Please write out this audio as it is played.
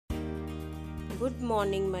Good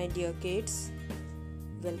morning, my dear kids.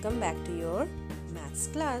 Welcome back to your maths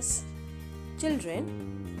class. Children,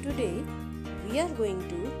 today we are going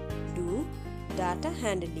to do data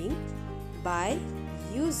handling by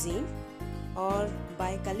using or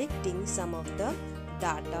by collecting some of the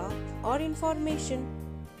data or information.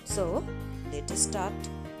 So, let us start.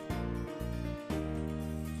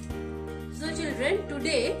 So children,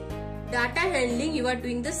 today data handling you are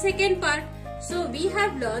doing the second part. So we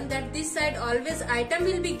have learned that this side always item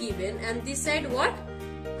will be given and this side what?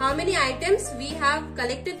 How many items we have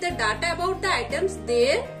collected the data about the items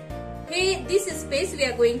there. Hey, this space we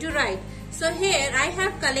are going to write. So here I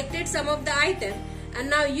have collected some of the item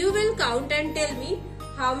and now you will count and tell me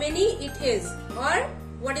how many it is or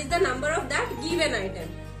what is the number of that given item.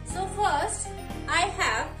 So first I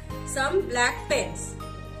have some black pens.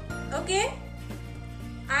 Okay,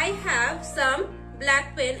 I have some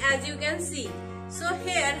black pen as you can see. So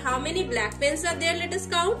here how many black pens are there? Let us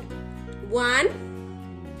count. 1,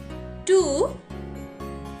 2,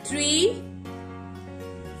 3,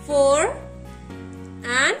 4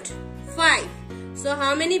 and 5. So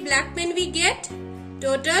how many black pen we get?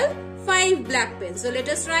 Total 5 black pens. So let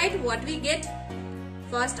us write what we get.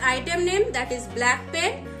 First item name, that is black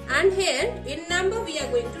pen, and here in number we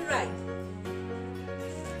are going to write.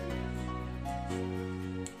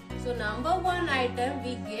 So number 1 item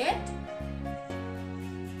we get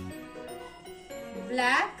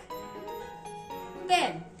black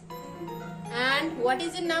pen, and what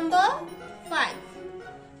is the number? 5.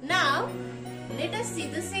 Now let us see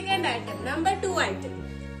the second item, number 2 item.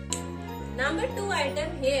 Number 2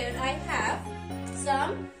 item, here I have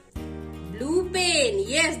some blue pen.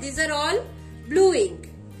 Yes, these are all blue ink.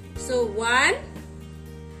 So 1,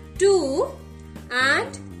 2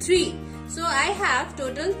 and 3. So I have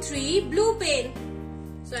total 3 blue pen.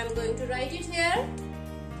 So I am going to write it here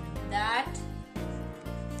that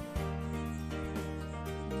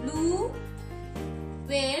blue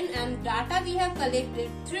pen and data we have collected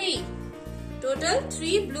 3. Total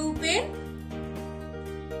 3 blue pen.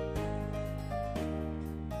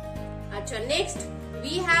 Acha, next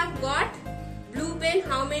we have got blue pen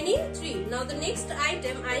how many? 3. Now the next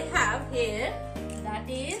item I have here, that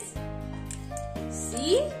is,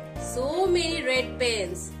 see, so many red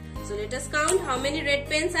pens. So let us count how many red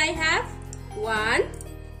pens I have. 1,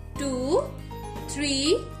 2,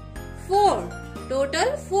 3, 4.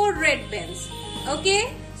 Total 4 red pens.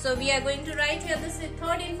 Okay. So we are going to write here the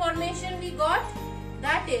third information we got.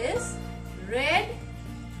 That is red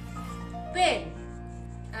pen.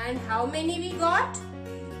 And how many we got?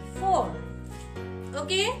 4.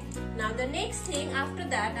 Okay. Now the next thing after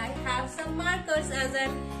that I have some markers as I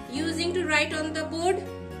am using to write on the board.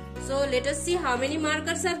 So let us see how many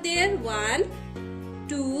markers are there. 1,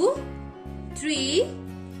 2, 3,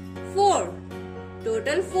 4.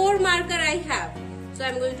 Total 4 marker I have. So I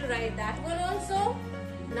am going to write that one also.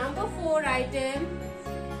 Number 4 item,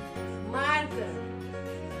 marker.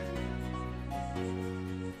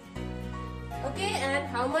 Okay, and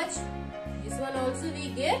how much? This one also we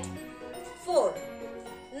get 4.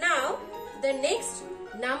 Now the next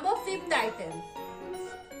number 5th item.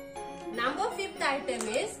 Number 5th item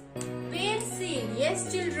is pencil.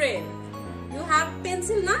 Yes children, you have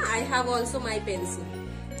pencil na? I have also my pencil.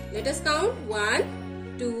 Let us count.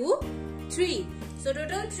 1, 2, 3. So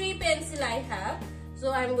total 3 pencil I have. So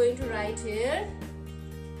I am going to write here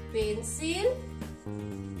pencil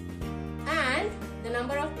and the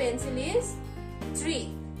number of pencil is 3.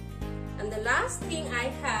 And the last thing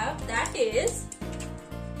I have, that is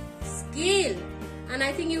scale. And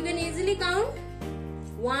I think you can easily count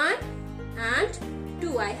 1 and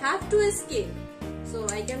 2. I have 2 scale. So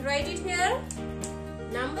I can write it here.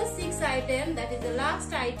 Number 6 item, that is the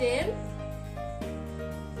last item,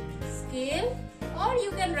 scale, or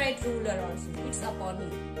you can write ruler also. It's upon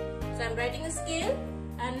you. So I am writing a scale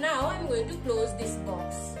and now I am going to close this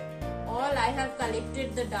box. All I have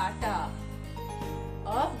collected the data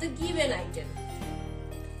of the given item.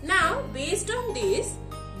 Now based on this,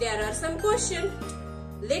 there are some questions.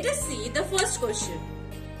 Let us see the first question.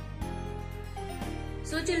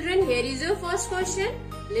 So children, here is your first question.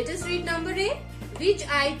 Let us read number A. Which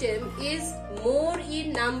item is more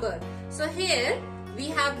in number? So here we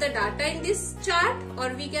have the data in this chart,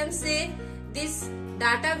 or we can say this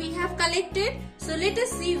data we have collected. So let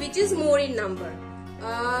us see which is more in number.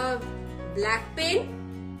 Black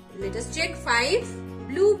pen, let us check 5,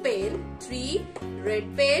 blue pen 3,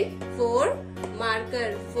 red pen 4,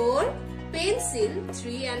 marker 4, pencil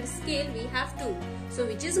 3 and scale we have 2. So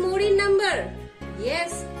which is more in number?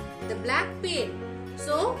 Yes, the black pen.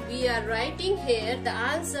 So we are writing here the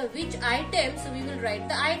answer which item. So we will write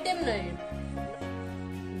the item name.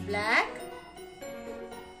 black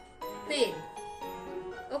pen.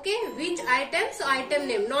 Okay, which item? So item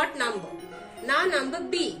name, not number. Now number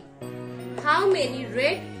B. How many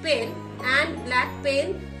red pen and black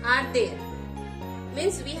pen are there?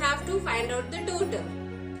 Means we have to find out the total.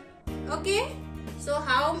 Okay, so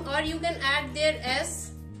how, or you can add there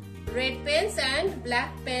as red pens and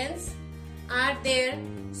black pens are there.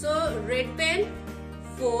 So red pen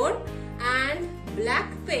 4 and black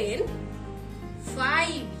pen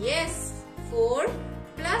 5. Yes, 4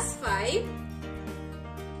 plus 5.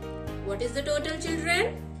 What is the total,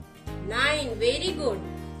 children? 9. Very good.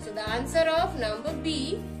 So the answer of number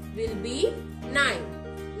B will be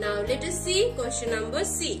 9. Now let us see question number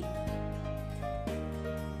C.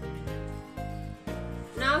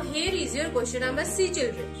 Now here is your question number C,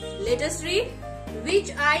 children. Let us read.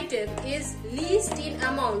 Which item is least in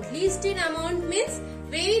amount? Least in amount means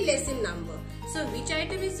very less in number. So which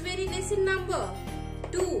item is very less in number?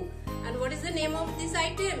 2. And what is the name of this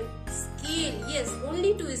item? Scale. Yes,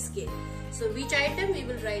 only 2 is scale. So which item? We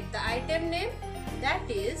will write the item name, that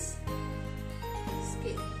is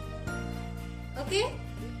scale. Okay.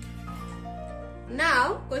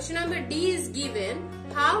 Now question number D is given.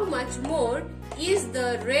 How much more is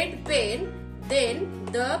the red pen than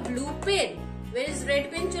the blue pen? Where is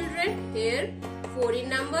red pen, children? Here 4 in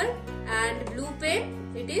number and blue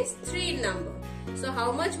pen it is 3 in number. So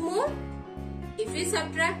how much more? If we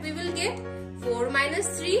subtract, we will get 4 minus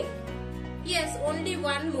 3. Yes, only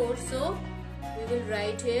one more. So we will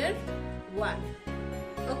write here 1.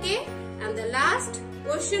 Okay. And the last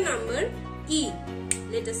question number E.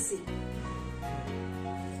 Let us see.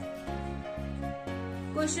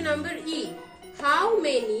 Question number E. How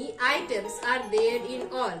many items are there in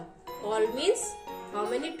all? All means how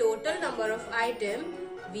many total number of items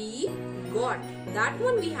we got. That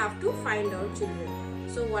one we have to find out, children.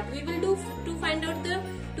 So what we will do to find out the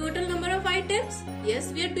total number of items?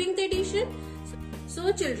 Yes, we are doing the addition.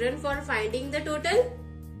 So children, for finding the total,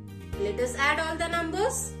 let us add all the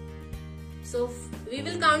numbers. So we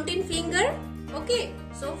will count in finger. Okay.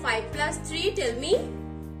 So 5 plus 3, tell me.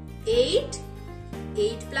 8.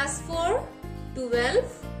 8 plus 4,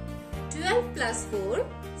 12. 12 plus 4,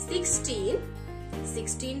 16.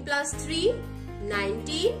 16 plus 3,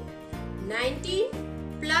 19. 19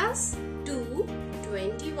 plus 2,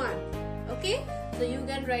 21. Okay. So you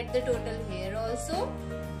can write the total here also.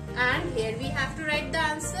 And here we have to write the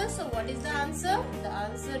answer. So what is the answer? The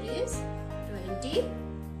answer is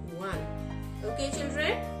 21. Okay,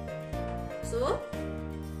 children. So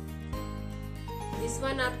this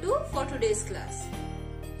one up to for today's class.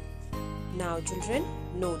 Now children,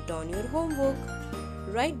 note down your homework.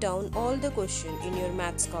 Write down all the question in your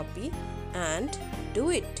maths copy and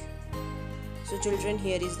do it. So children,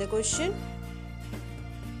 here is the question.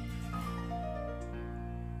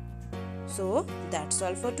 So that's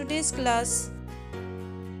all for today's class.